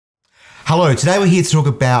Hello, today we're here to talk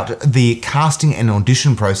about the casting and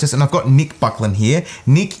audition process, and I've got Nick Buckland here.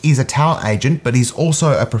 Nick is a talent agent, but he's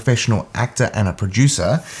also a professional actor and a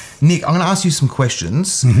producer. Nick, I'm going to ask you some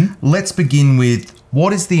questions. Let's begin with,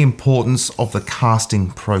 what is the importance of the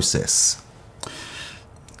casting process?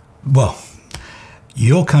 Well,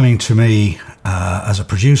 you're coming to me as a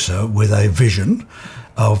producer with a vision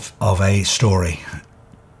of a story.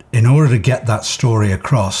 In order to get that story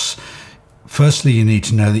across, firstly, you need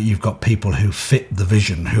to know that you've got people who fit the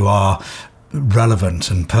vision, who are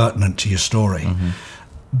relevant and pertinent to your story.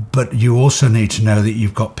 But you also need to know that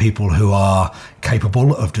you've got people who are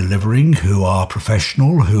capable of delivering, who are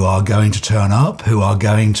professional, who are going to turn up, who are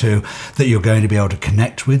going to, that you're going to be able to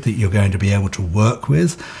connect with, that you're going to be able to work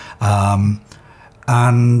with. And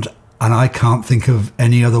I can't think of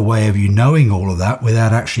any other way of you knowing all of that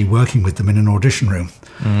without actually working with them in an audition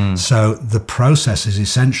room. So the process is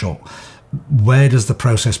essential. Where does the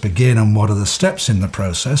process begin and what are the steps in the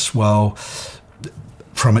process? Well,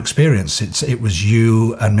 from experience, it was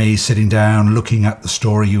you and me sitting down, looking at the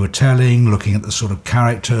story you were telling, looking at the sort of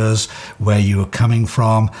characters, where you were coming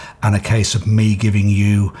from, and a case of me giving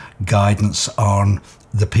you guidance on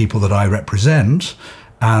the people that I represent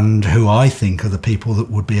and who I think are the people that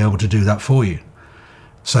would be able to do that for you.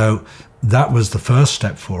 So that was the first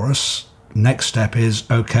step for us. Next step is,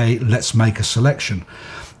 okay, let's make a selection.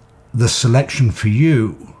 The selection for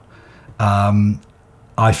you,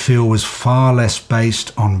 I feel, was far less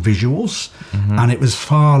based on visuals, and it was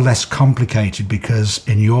far less complicated because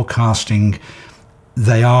in your casting,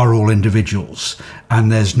 they are all individuals, and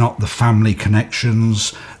there's not the family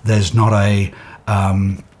connections, there's not a,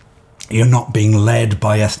 you're not being led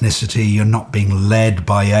by ethnicity, you're not being led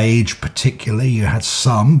by age particularly. You had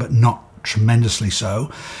some, but not tremendously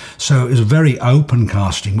so. So it was a very open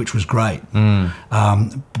casting, which was great.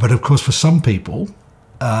 But of course, for some people,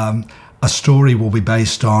 a story will be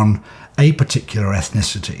based on a particular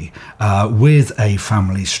ethnicity with a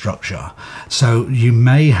family structure. So you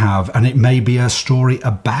may have, and it may be a story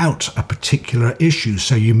about a particular issue.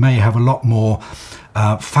 So you may have a lot more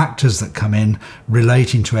factors that come in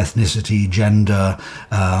relating to ethnicity, gender,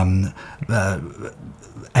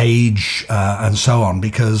 age, and so on,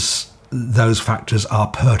 because those factors are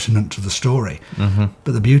pertinent to the story.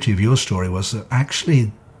 But the beauty of your story was that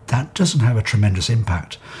actually that doesn't have a tremendous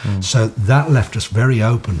impact. So that left us very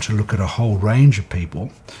open to look at a whole range of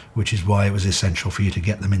people, which is why it was essential for you to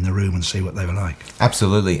get them in the room and see what they were like.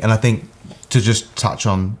 Absolutely. And I think to just touch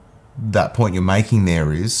on that point you're making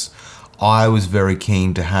there is, I was very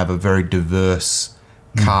keen to have a very diverse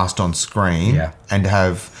cast on screen and to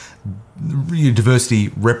have diversity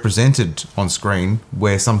represented on screen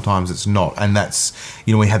where sometimes it's not. And that's,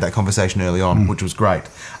 you know, we had that conversation early on, which was great.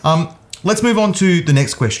 Let's move on to the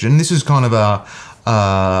next question. This is kind of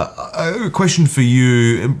a question for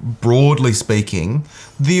you, broadly speaking.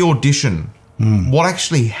 The audition, what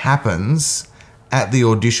actually happens at the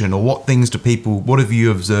audition, or what things do people, what have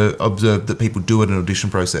you observed that people do at an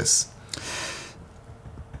audition process?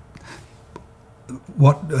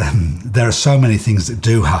 There are so many things that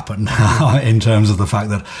do happen in terms of the fact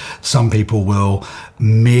that some people will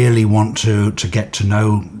merely want to get to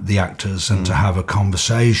know the actors and to have a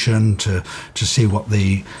conversation, to see what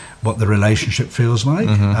the relationship feels like.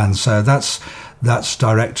 And so that's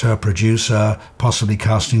director, producer, possibly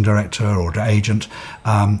casting director or the agent,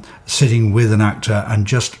 sitting with an actor and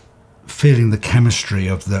just feeling the chemistry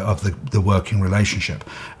of the working relationship.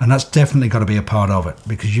 And that's definitely got to be a part of it,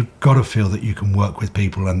 because you've got to feel that you can work with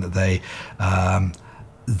people and that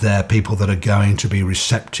they're people that are going to be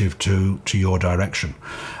receptive to your direction.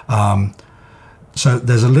 So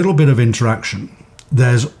there's a little bit of interaction.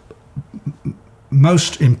 There's,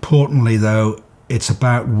 most importantly though, it's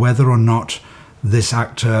about whether or not this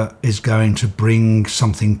actor is going to bring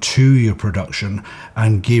something to your production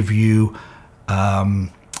and give you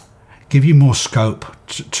more scope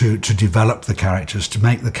to develop the characters, to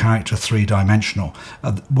make the character three-dimensional.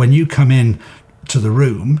 When you come in to the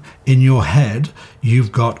room, in your head,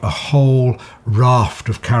 you've got a whole raft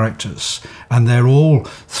of characters, and they're all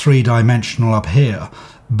three-dimensional up here,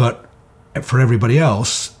 but for everybody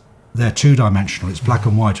else, they're two-dimensional. It's black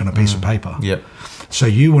and white on a piece of paper. So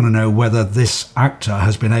you want to know whether this actor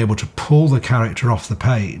has been able to pull the character off the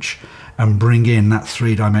page and bring in that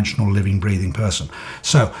three-dimensional living, breathing person.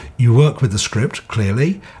 So you work with the script,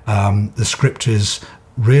 clearly. The script is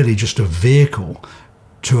really just a vehicle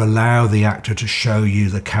to allow the actor to show you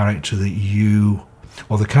the character that you,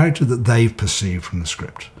 or the character that they've perceived from the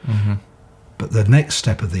script. But the next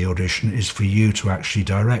step of the audition is for you to actually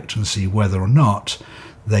direct and see whether or not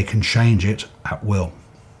they can change it at will.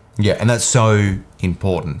 Yeah, and that's so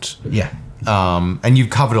important. Yeah. And you've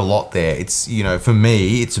covered a lot there. It's, you know, for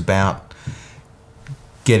me, it's about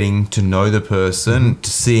getting to know the person, to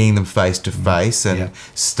seeing them face to face, and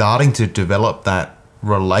starting to develop that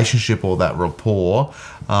relationship or that rapport,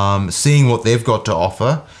 seeing what they've got to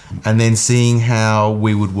offer, and then seeing how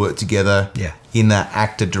we would work together in that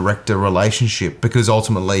actor-director relationship, because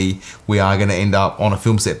ultimately we are going to end up on a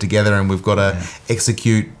film set together, and we've got to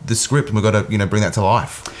execute the script, and we've got to, you know, bring that to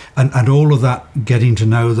life. And all of that, getting to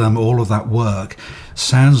know them, all of that work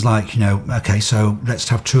sounds like, you know, okay, so let's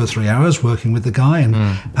have 2 or 3 hours working with the guy.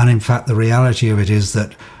 And in fact, the reality of it is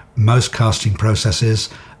that most casting processes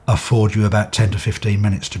afford you about 10 to 15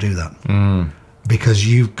 minutes to do that. Because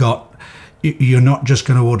you're not just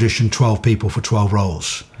going to audition 12 people for 12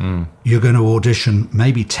 roles. You're going to audition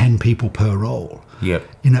maybe 10 people per role. Yep.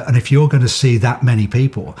 You know, and if you're going to see that many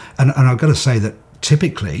people, and I've got to say that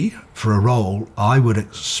typically for a role, I would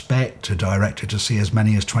expect a director to see as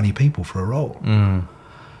many as 20 people for a role.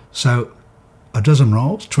 So a dozen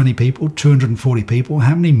roles, 20 people, 240 people,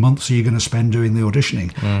 how many months are you going to spend doing the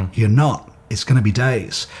auditioning? You're not. It's going to be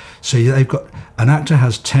days. So they've got, an actor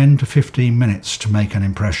has 10 to 15 minutes to make an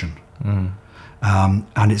impression.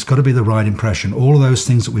 And it's got to be the right impression. All of those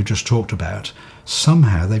things that we've just talked about,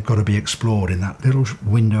 somehow they've got to be explored in that little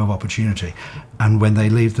window of opportunity. And when they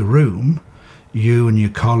leave the room, you and your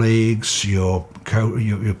colleagues, your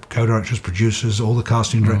co-directors, producers, all the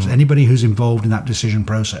casting directors, anybody who's involved in that decision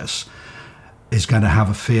process is going to have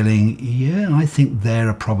a feeling, yeah, I think they're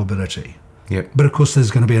a probability. Yep. But of course,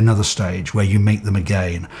 there's going to be another stage where you meet them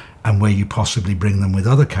again, and where you possibly bring them with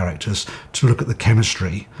other characters to look at the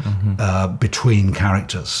chemistry between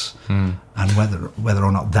characters, and whether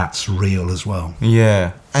or not that's real as well.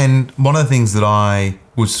 Yeah. And one of the things that I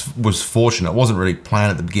was fortunate, it wasn't really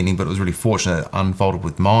planned at the beginning, but it was really fortunate it unfolded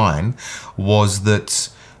with mine, was that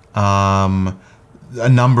a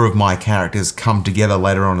number of my characters come together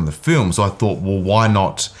later on in the film. So I thought, well, why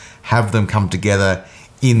not have them come together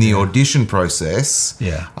in the audition process,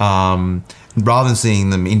 rather than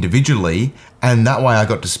seeing them individually. And that way I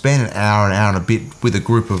got to spend an hour and a bit with a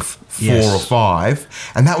group of 4 or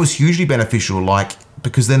 5. And that was hugely beneficial, like,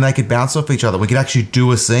 because then they could bounce off each other. We could actually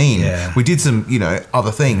do a scene. Yeah. We did some, you know,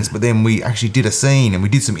 other things, but then we actually did a scene and we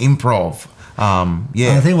did some improv. I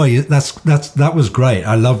think that was great.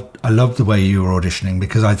 I loved the way you were auditioning,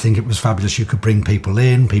 because I think it was fabulous. You could bring people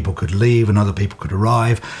in, people could leave, and other people could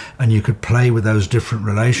arrive, and you could play with those different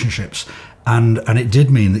relationships. And it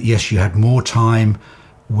did mean that, yes, you had more time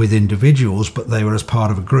with individuals, but they were as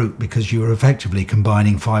part of a group, because you were effectively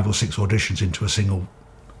combining 5 or 6 auditions into a single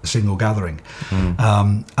gathering.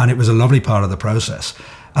 And it was a lovely part of the process.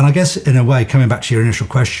 And I guess, in a way, coming back to your initial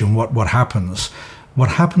question, what happens? What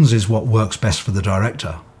happens is what works best for the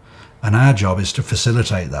director. And our job is to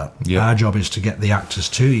facilitate that. Yep. Our job is to get the actors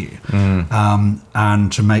to you,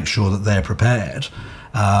 and to make sure that they're prepared,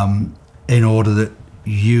 in order that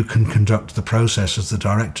you can conduct the process as the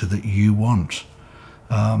director that you want.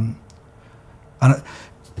 And I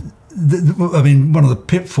mean, one of the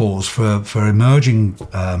pitfalls for emerging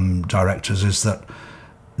directors is that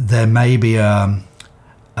there may be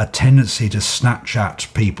a tendency to snatch at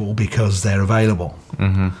people because they're available,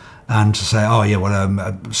 and to say, oh yeah,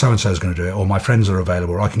 well, so-and-so is going to do it, or my friends are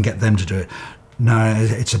available, or I can get them to do it. No,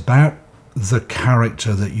 it's about the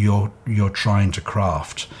character that you're trying to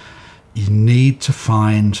craft. You need to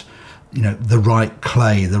find, you know, the right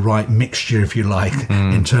clay, the right mixture, if you like,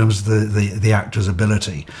 in terms of the actor's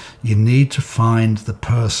ability. You need to find the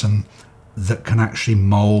person that can actually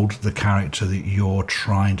mold the character that you're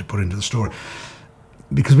trying to put into the story.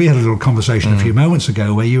 Because we had a little conversation a few moments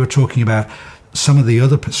ago where you were talking about some of the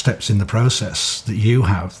other steps in the process that you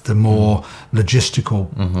have, the more logistical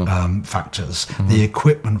factors, the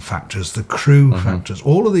equipment factors, the crew factors,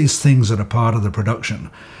 all of these things that are part of the production.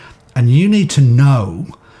 And you need to know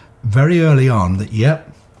very early on that,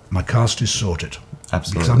 yep, my cast is sorted.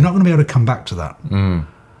 Absolutely. Because I'm not going to be able to come back to that. And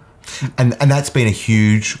that's been a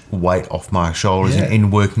huge weight off my shoulders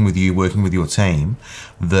in working with you, working with your team,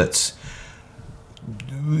 that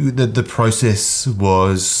the process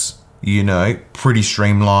was, you know, pretty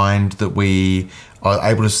streamlined, that we are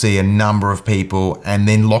able to see a number of people and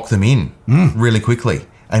then lock them in really quickly.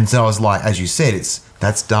 And so I was like, as you said,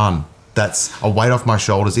 that's done. That's a weight off my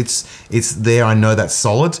shoulders. It's there. I know that's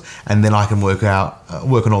solid, and then I can work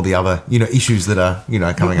on all the other, you know, issues that are, you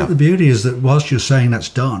know, coming up. The beauty is that whilst you're saying that's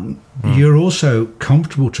done, you're also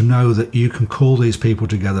comfortable to know that you can call these people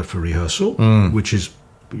together for rehearsal, which is,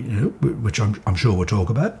 you know, which I'm sure we'll talk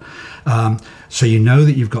about. So you know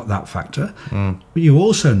that you've got that factor, but you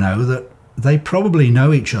also know that they probably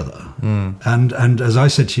know each other. And as I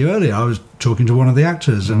said to you earlier, I was talking to one of the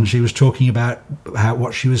actors, and she was talking about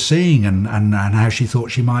what she was seeing and how she thought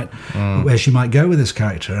she might, where she might go with this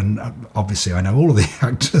character. And obviously, I know all of the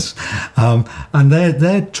actors, and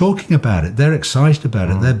they're talking about it. They're excited about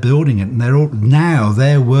it. They're building it, and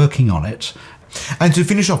they're working on it. And to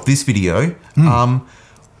finish off this video,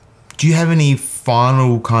 do you have any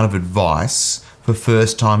final kind of advice for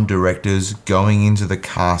first-time directors going into the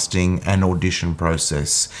casting and audition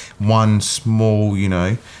process? One small,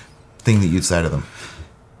 thing that you'd say to them.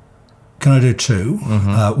 Can I do two?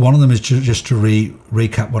 One of them is just to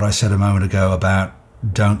recap what I said a moment ago about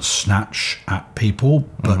don't snatch at people,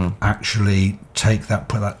 but actually put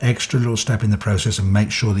that extra little step in the process and make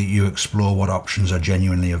sure that you explore what options are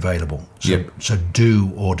genuinely available. So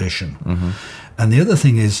do audition. And the other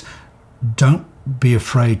thing is, don't be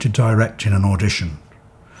afraid to direct in an audition.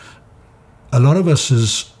 A lot of us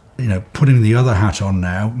is, putting the other hat on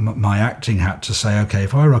now, my acting hat, to say, okay,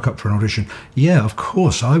 if I rock up for an audition, yeah, of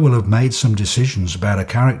course, I will have made some decisions about a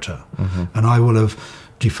character, and I will have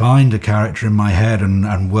defined a character in my head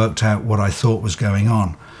and worked out what I thought was going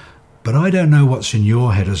on. But I don't know what's in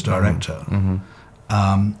your head as director.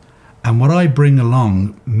 And what I bring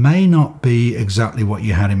along may not be exactly what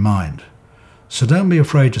you had in mind. So don't be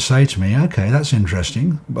afraid to say to me, okay, that's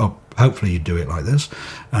interesting. Well, hopefully you do it like this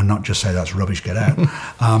and not just say that's rubbish, get out.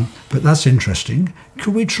 But that's interesting.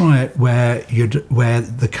 Could we try it where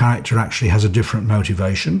the character actually has a different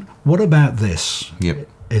motivation? What about this?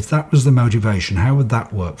 If that was the motivation, how would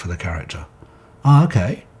that work for the character?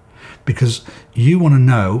 Okay. Because you want to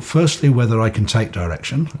know, firstly, whether I can take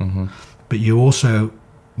direction, but you also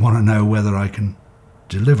want to know whether I can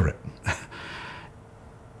deliver it.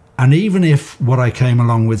 And even if what I came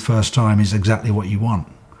along with first time is exactly what you want,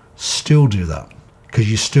 still do that,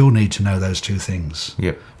 because you still need to know those two things.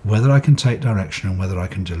 Whether I can take direction and whether I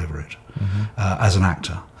can deliver it as an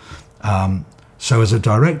actor. So as a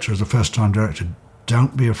director, as a first-time director,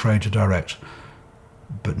 don't be afraid to direct,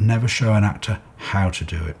 but never show an actor how to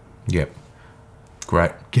do it.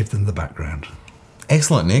 Great. Give them the background.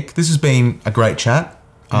 Excellent, Nick. This has been a great chat.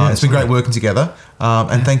 It's been great working together.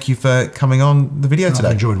 And thank you for coming on the video today.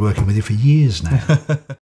 I've enjoyed working with you for years now.